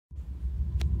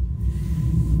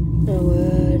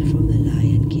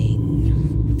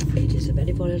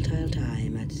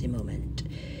time at the moment.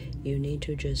 You need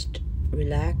to just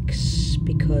relax,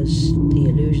 because the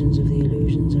illusions of the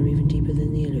illusions are even deeper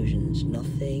than the illusions.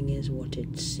 Nothing is what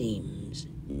it seems.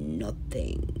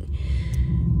 Nothing.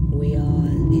 We are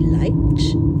the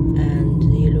light, and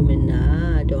the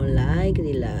Illumina don't like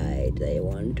the light. They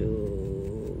want to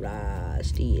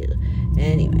steal.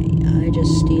 Anyway, I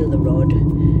just steal the rod.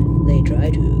 They try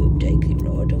to take the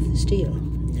rod off the steel.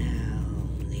 Now,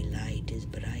 the light is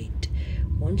bright.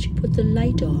 Once you put the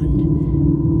light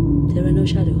on, there are no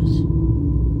shadows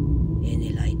in the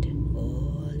light.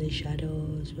 All the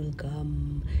shadows will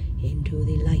come into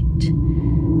the light.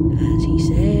 As he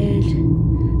said,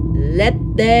 let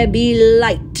there be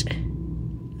light.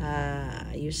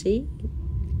 You see?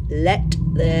 Let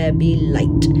there be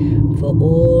light, for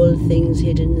all things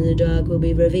hidden in the dark will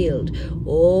be revealed.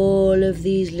 All of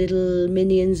these little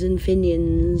minions and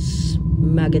finions,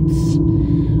 maggots,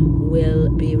 will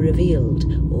be revealed.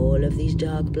 All of these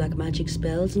dark black magic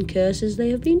spells and curses they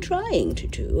have been trying to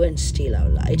do and steal our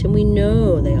light, and we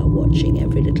know they are watching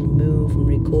every little move and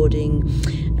recording,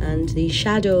 and the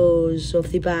shadows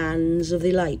of the bands of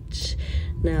the light.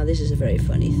 Now, this is a very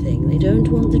funny thing. They don't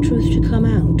want the truth to come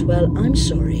out. Well, I'm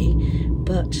sorry,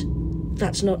 but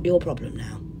that's not your problem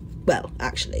now. Well,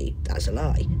 actually, that's a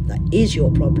lie. That is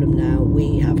your problem now.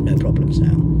 We have no problems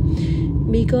now.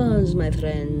 Because, my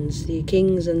friends, the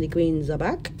kings and the queens are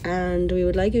back, and we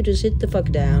would like you to sit the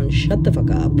fuck down, shut the fuck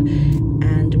up,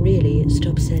 and really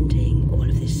stop sending all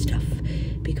of this stuff.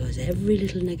 Because every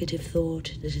little negative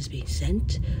thought that has been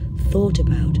sent, thought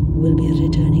about, will be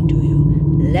returning to you.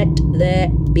 Let there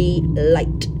be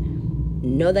light.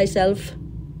 Know thyself,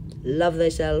 love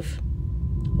thyself,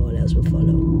 all else will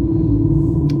follow.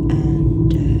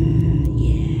 And,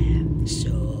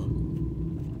 so,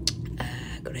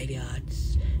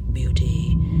 graveyards,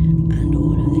 beauty, and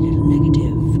all of the little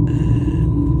negative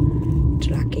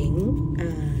tracking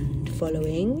and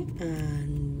following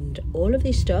and all of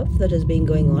this stuff that has been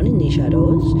going on in the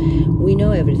shadows. We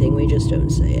know everything, we just don't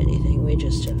say anything. We're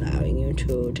just allowing you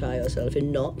to tie yourself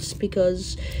in knots,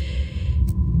 because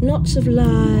knots of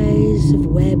lies, of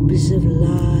webs of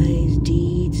lies,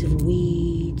 deeds of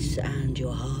weeds, and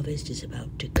your harvest is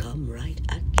about to come right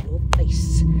at your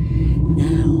face.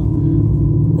 Now,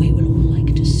 we will all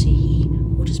like to see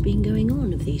what has been going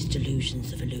on of these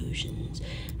delusions of illusions.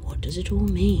 What does it all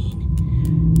mean?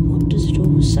 What does it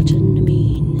all Satan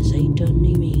mean?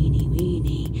 Satan-y, meany,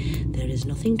 weeny. There is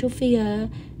nothing to fear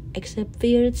except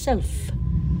fear itself.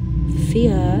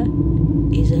 Fear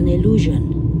is an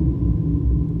illusion.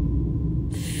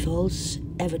 False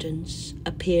evidence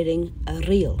appearing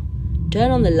real.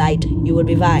 Turn on the light, you will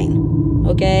be fine.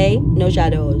 Okay? No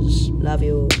shadows. Love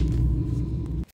you.